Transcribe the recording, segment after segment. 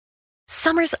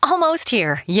Summer's almost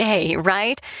here. Yay,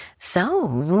 right? So,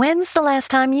 when's the last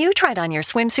time you tried on your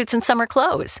swimsuits and summer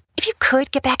clothes? If you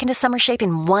could get back into summer shape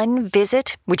in one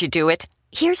visit, would you do it?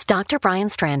 Here's Dr. Brian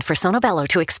Strand for Sonobello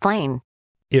to explain.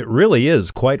 It really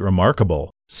is quite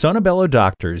remarkable. Sonobello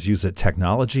doctors use a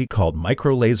technology called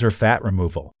microlaser fat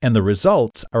removal, and the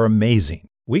results are amazing.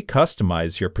 We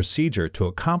customize your procedure to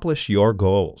accomplish your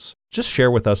goals. Just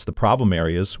share with us the problem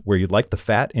areas where you'd like the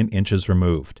fat in inches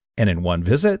removed. And in one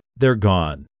visit, they're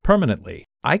gone, permanently.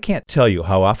 I can't tell you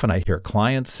how often I hear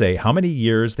clients say how many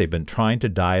years they've been trying to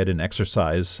diet and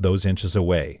exercise those inches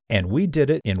away. And we did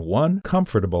it in one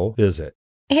comfortable visit.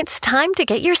 It's time to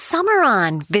get your summer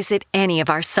on. Visit any of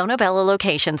our Sonobello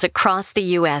locations across the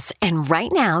U.S., and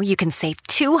right now you can save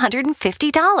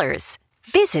 $250.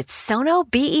 Visit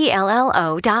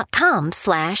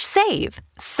sonobello.com/save.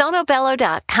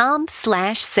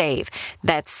 sonobello.com/save.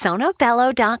 That's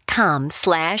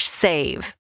sonobello.com/save.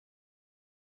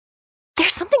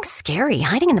 There's something scary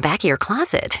hiding in the back of your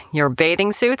closet. Your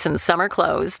bathing suits and summer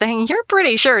clothes, you're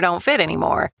pretty sure don't fit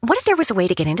anymore. What if there was a way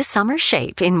to get into summer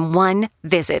shape in one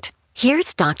visit?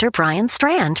 Here's Dr. Brian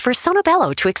Strand for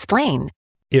Sonobello to explain.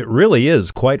 It really is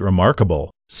quite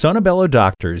remarkable. Sonobello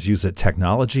doctors use a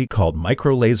technology called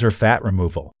microlaser fat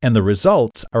removal, and the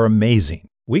results are amazing.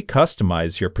 We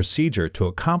customize your procedure to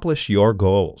accomplish your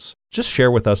goals. Just share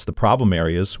with us the problem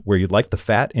areas where you'd like the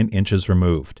fat in inches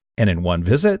removed. And in one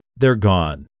visit, they're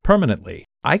gone, permanently.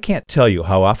 I can't tell you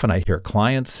how often I hear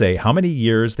clients say how many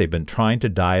years they've been trying to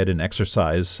diet and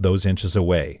exercise those inches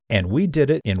away. And we did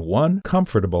it in one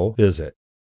comfortable visit.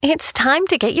 It's time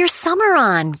to get your summer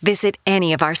on. Visit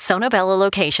any of our Sonobello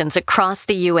locations across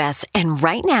the U.S., and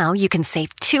right now you can save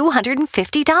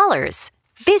 $250.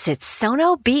 Visit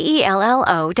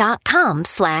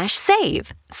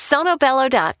sonobello.com/save.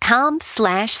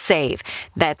 sonobello.com/save.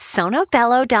 That's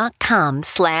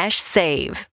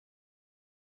sonobello.com/save.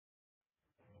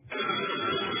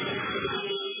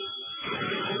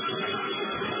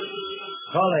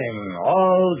 Calling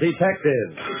all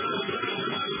detectives.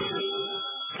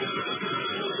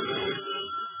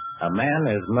 A man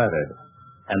is murdered,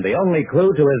 and the only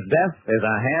clue to his death is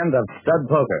a hand of stud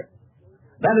poker.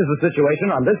 That is the situation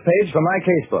on this page from my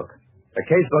casebook. The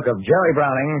casebook of Jerry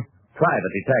Browning,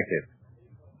 private detective.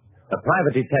 A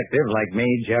private detective like me,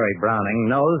 Jerry Browning,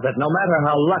 knows that no matter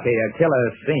how lucky a killer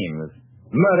seems,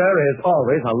 murder is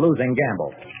always a losing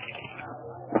gamble.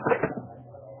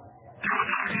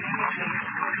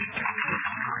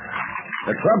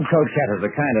 The Club Coquette is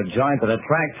the kind of joint that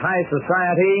attracts high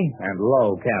society and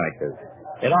low characters.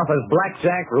 It offers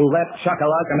blackjack, roulette,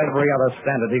 chuck-a-luck, and every other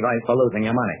standard device for losing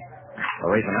your money. The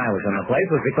reason I was in the place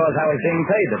was because I was being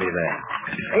paid to be there.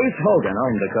 Ace Hogan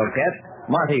owned the Coquette.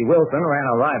 Marty Wilson ran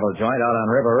a rival joint out on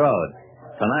River Road.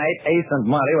 Tonight, Ace and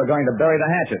Marty were going to bury the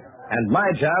hatchet, and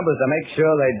my job was to make sure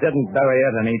they didn't bury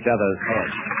it in each other's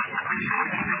heads.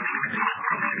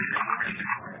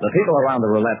 The people around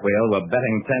the roulette wheel were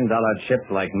betting $10 chips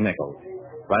like nickels.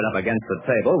 Right up against the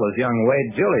table was young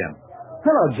Wade Julian.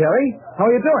 Hello, Jerry. How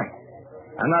are you doing?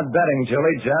 I'm not betting,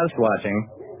 Julie, just watching.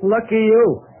 Lucky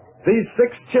you. These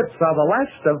 6 chips are the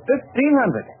last of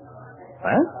 1,500.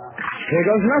 Huh? Here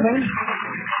goes nothing.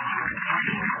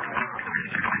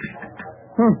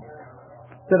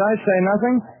 Did I say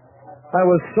nothing? I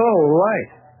was so right.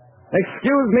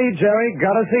 Excuse me, Jerry.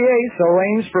 Gotta see Ace.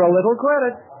 Arrange for a little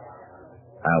credit.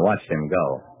 I watched him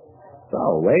go.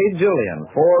 So, Wade Julian,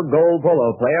 4-gold polo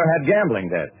player, had gambling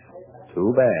debts.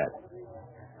 Too bad.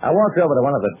 I walked over to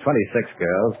one of the 26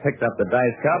 girls, picked up the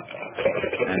dice cup,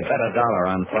 and bet $1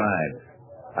 on 5s.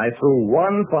 I threw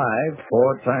 1 5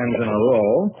 4 times in a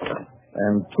row,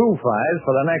 and 2 5s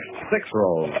for the next 6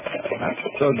 rolls. That's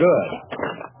so good.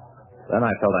 Then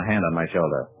I felt a hand on my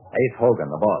shoulder. Ace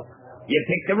Hogan, the boss. You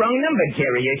picked the wrong number,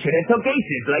 Jerry. You should have took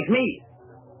aces like me.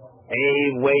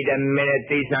 Hey, wait a minute.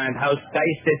 These aren't house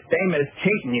dice. This dame is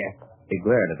cheating you. He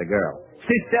glared at the girl.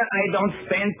 Sister, I don't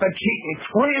stand for cheating.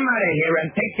 Scram out of here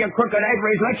and take your crooked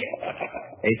ivories with you.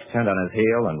 Ace turned on his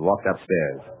heel and walked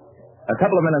upstairs. A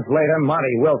couple of minutes later,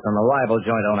 Marty Wilson, the rival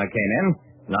joint owner, came in,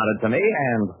 nodded to me,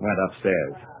 and went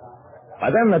upstairs.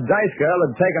 By then, the dice girl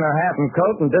had taken her hat and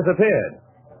coat and disappeared.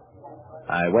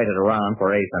 I waited around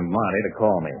for Ace and Marty to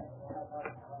call me.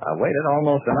 I waited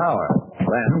almost an hour.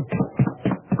 Then...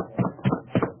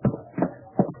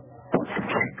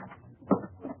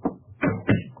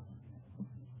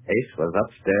 Ace was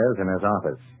upstairs in his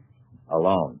office,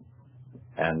 alone,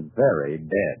 and very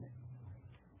dead.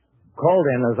 Called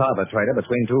in as arbitrator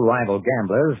between 2 rival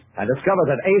gamblers, I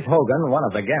discovered that Ace Hogan, one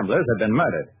of the gamblers, had been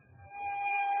murdered.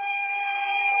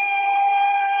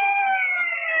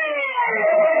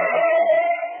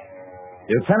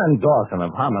 Lieutenant Dawson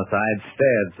of Homicide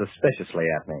stared suspiciously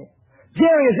at me.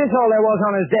 Jerry, is this all there was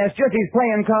on his desk? Just his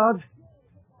playing cards?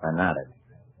 I nodded.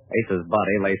 Ace's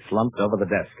body lay slumped over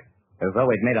the desk, as though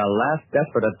he'd made a last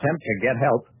desperate attempt to get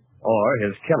help, or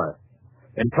his killer.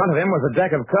 In front of him was a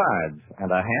deck of cards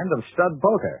and a hand of stud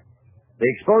poker.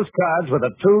 The exposed cards were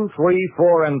the 2, 3,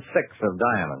 4, and 6 of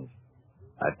diamonds.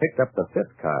 I picked up the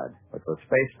 5th card, which was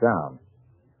face down.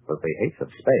 It was the ace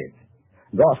of spades.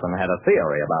 Dawson had a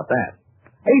theory about that.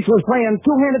 Ace was playing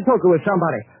two-handed poker with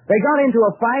somebody. They got into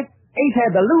a fight. Ace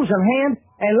had the losing hand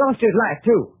and lost his life,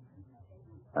 too.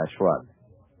 I shrugged.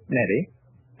 Maybe.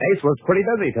 Ace was pretty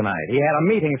busy tonight. He had a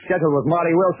meeting scheduled with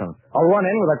Marty Wilson, a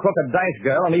run-in with a crooked dice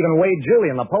girl, and even Wade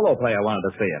Julian, the polo player, wanted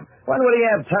to see him. When would he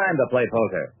have time to play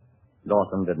poker?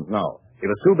 Dawson didn't know. He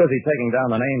was too busy taking down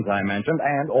the names I mentioned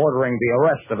and ordering the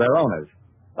arrest of their owners.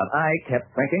 But I kept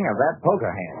thinking of that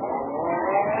poker hand.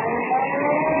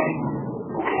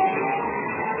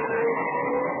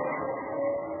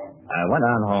 I went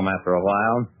on home after a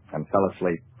while and fell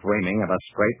asleep dreaming of a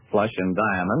straight flush in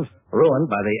diamonds, ruined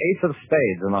by the ace of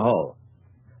spades in the hole.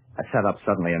 I sat up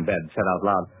suddenly in bed, said out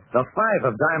loud, "The 5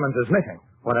 of diamonds is missing,"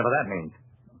 whatever that means.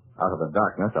 Out of the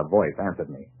darkness, a voice answered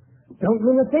me. Don't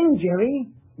mean a thing, Jerry.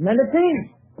 Not a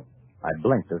thing. I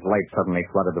blinked as light suddenly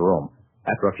flooded the room.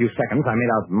 After a few seconds, I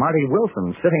made out Marty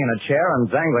Wilson sitting in a chair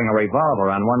and dangling a revolver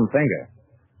on one finger.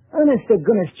 Honest to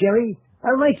goodness, Jerry,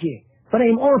 I like you, but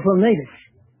I'm awful nervous.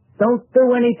 Don't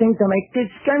do anything to make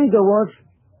this gun go off.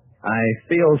 I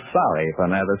feel sorry for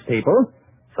nervous people,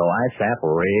 so I sat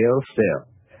real still.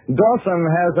 Dawson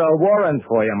has a warrant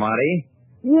for you, Marty.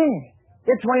 Yeah,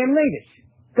 that's why I'm nervous.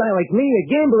 Guy like me, a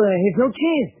gambler, has no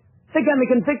chance. They got me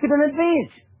convicted in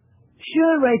advance.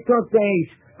 Sure, I talked to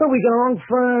Ace, but we got along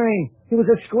fine. He was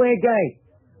a square guy.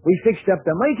 We fixed up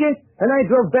the major, and I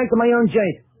drove back to my own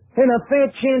joint. And a fair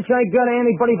chance I got of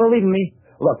anybody believing me.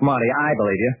 Look, Marty, I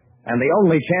believe you, and the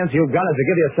only chance you've got is to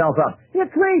give yourself up. You're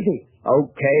crazy.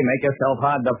 Okay, make yourself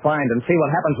hard to find and see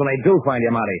what happens when they do find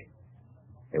you, Marty.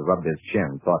 He rubbed his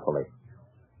chin thoughtfully.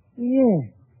 Yeah,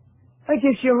 I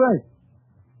guess you're right.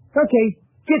 Okay,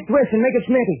 get dressed and make it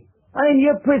snappy. I'm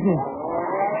your prisoner.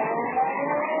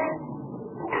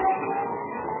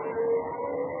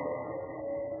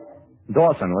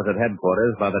 Dawson was at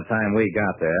headquarters by the time we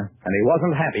got there, and he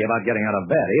wasn't happy about getting out of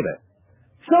bed either.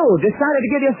 So, decided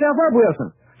to give yourself up,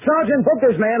 Wilson. Sergeant booked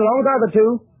this man along with the other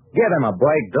 2. Give him a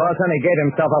break, Dawson. He gave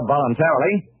himself up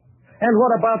voluntarily. And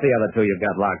what about the other 2 you've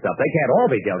got locked up? They can't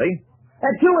all be guilty.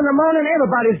 At 2 in the morning,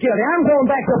 everybody's guilty. I'm going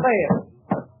back to bed.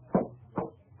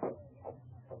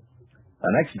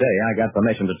 The next day, I got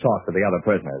permission to talk to the other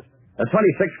prisoners. The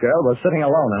 26th girl was sitting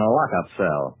alone in a lockup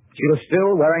cell. She was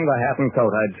still wearing the hat and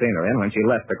coat I'd seen her in when she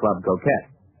left the Club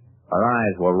Coquette. Her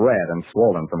eyes were red and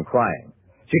swollen from crying.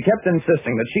 She kept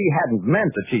insisting that she hadn't meant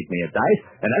to cheat me at dice,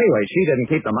 and anyway, she didn't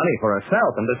keep the money for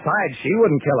herself, and besides, she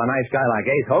wouldn't kill a nice guy like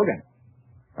Ace Hogan.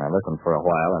 I listened for a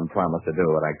while and promised to do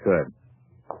what I could.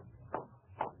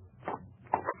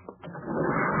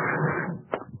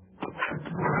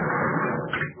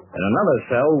 In another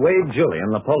cell, Wade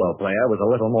Julian, the polo player, was a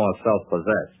little more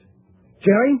self-possessed.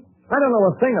 Jerry, I don't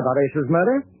know a thing about Ace's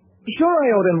murder. Sure,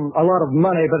 I owed him a lot of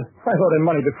money, but I owed him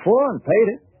money before and paid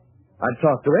it. I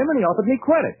talked to him, and he offered me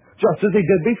credit, just as he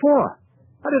did before.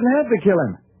 I didn't have to kill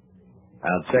him.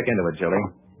 I'll check into it, Julie.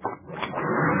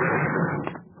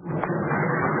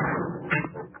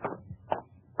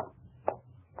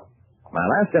 My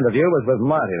last interview was with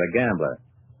Marty, the gambler.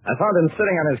 I found him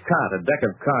sitting on his cot, a deck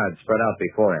of cards spread out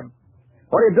before him.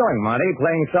 What are you doing, Marty?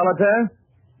 Playing solitaire?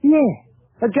 Yeah,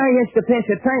 a guy has to pass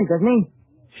the time, doesn't he?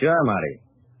 Sure, Marty.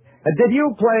 Did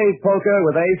you play poker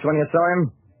with Ace when you saw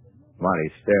him?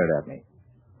 Marty stared at me.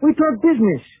 We talk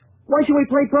business. Why should we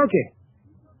play poker?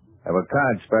 There were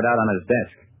cards spread out on his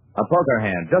desk. A poker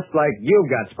hand, just like you've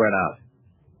got spread out.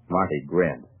 Marty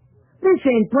grinned. This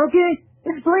ain't poker.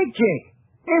 It's blackjack.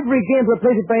 Every gambler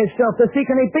plays it by himself to see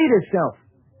can he beat himself.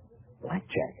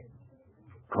 Blackjack?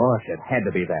 Of course, it had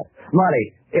to be that. Marty,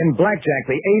 in blackjack,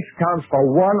 the ace counts for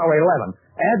 1 or 11.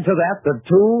 Add to that the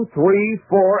 2, 3,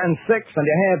 4, and 6, and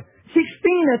you have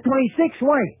 16 or 26.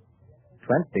 Why?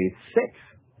 26.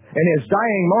 In his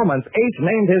dying moments, Ace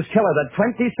named his killer the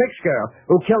 26th girl,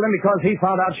 who killed him because he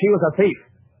found out she was a thief.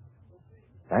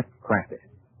 That cracked it.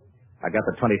 I got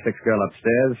the 26th girl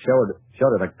upstairs,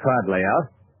 showed her the card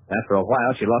layout. After a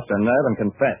while, she lost her nerve and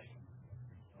confessed.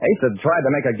 Ace had tried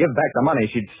to make her give back the money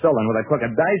she'd stolen with a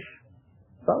crooked dice,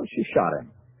 so she shot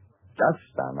him.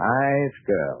 Just a nice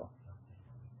girl.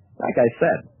 Like I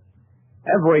said,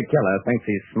 every killer thinks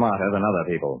he's smarter than other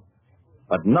people.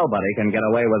 But nobody can get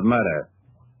away with murder.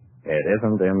 It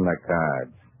isn't in the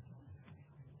cards.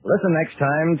 Listen next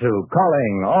time to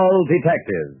Calling All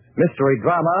Detectives, mystery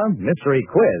drama, mystery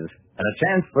quiz, and a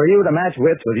chance for you to match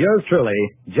wits with yours truly,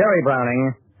 Jerry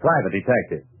Browning, private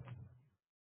detective.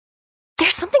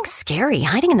 There's something scary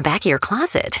hiding in the back of your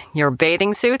closet. Your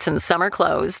bathing suits and summer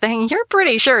clothes, you're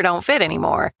pretty sure don't fit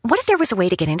anymore. What if there was a way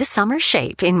to get into summer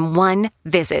shape in one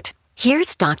visit?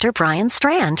 Here's Dr. Brian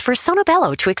Strand for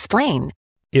Sonobello to explain.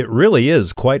 It really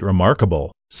is quite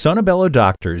remarkable. Sonobello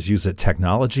doctors use a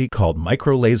technology called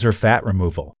microlaser fat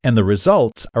removal, and the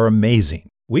results are amazing.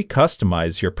 We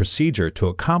customize your procedure to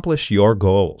accomplish your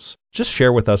goals. Just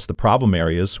share with us the problem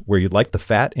areas where you'd like the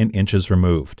fat in inches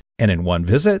removed. And in one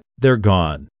visit, they're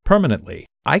gone permanently.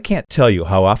 I can't tell you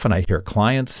how often I hear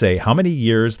clients say how many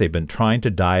years they've been trying to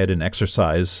diet and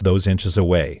exercise those inches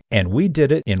away, and we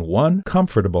did it in one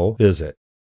comfortable visit.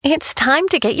 It's time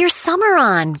to get your summer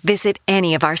on. Visit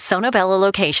any of our Sonobello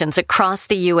locations across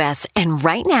the U.S., and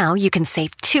right now you can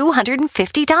save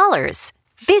 $250.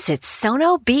 Visit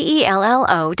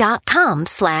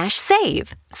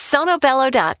sonobello.com/save.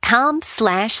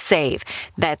 Sonobello.com/save.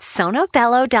 That's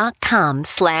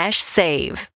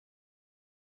sonobello.com/save.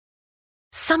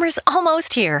 Summer's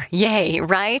almost here. Yay,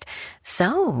 right?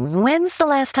 So, when's the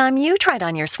last time you tried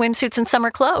on your swimsuits and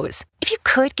summer clothes? If you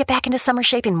could get back into summer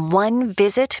shape in one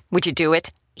visit, would you do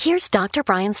it? Here's Dr.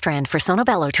 Brian Strand for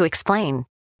Sonobello to explain.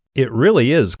 It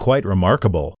really is quite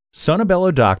remarkable.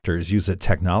 Sonobello doctors use a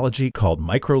technology called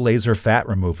microlaser fat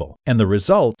removal, and the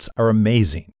results are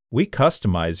amazing. We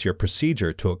customize your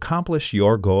procedure to accomplish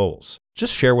your goals.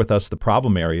 Just share with us the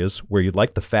problem areas where you'd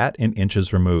like the fat in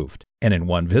inches removed. And in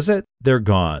one visit, they're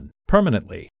gone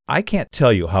permanently. I can't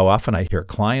tell you how often I hear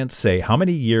clients say how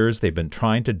many years they've been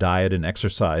trying to diet and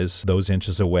exercise those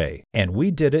inches away, and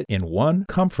we did it in one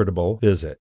comfortable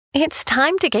visit. It's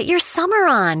time to get your summer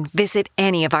on. Visit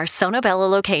any of our Sonobello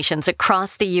locations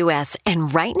across the U.S.,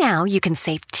 and right now you can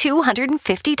save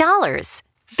 $250.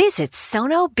 Visit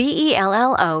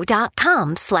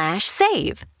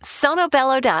sonobello.com/save.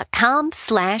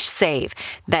 Sonobello.com/save.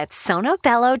 That's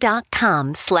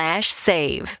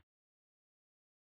sonobello.com/save.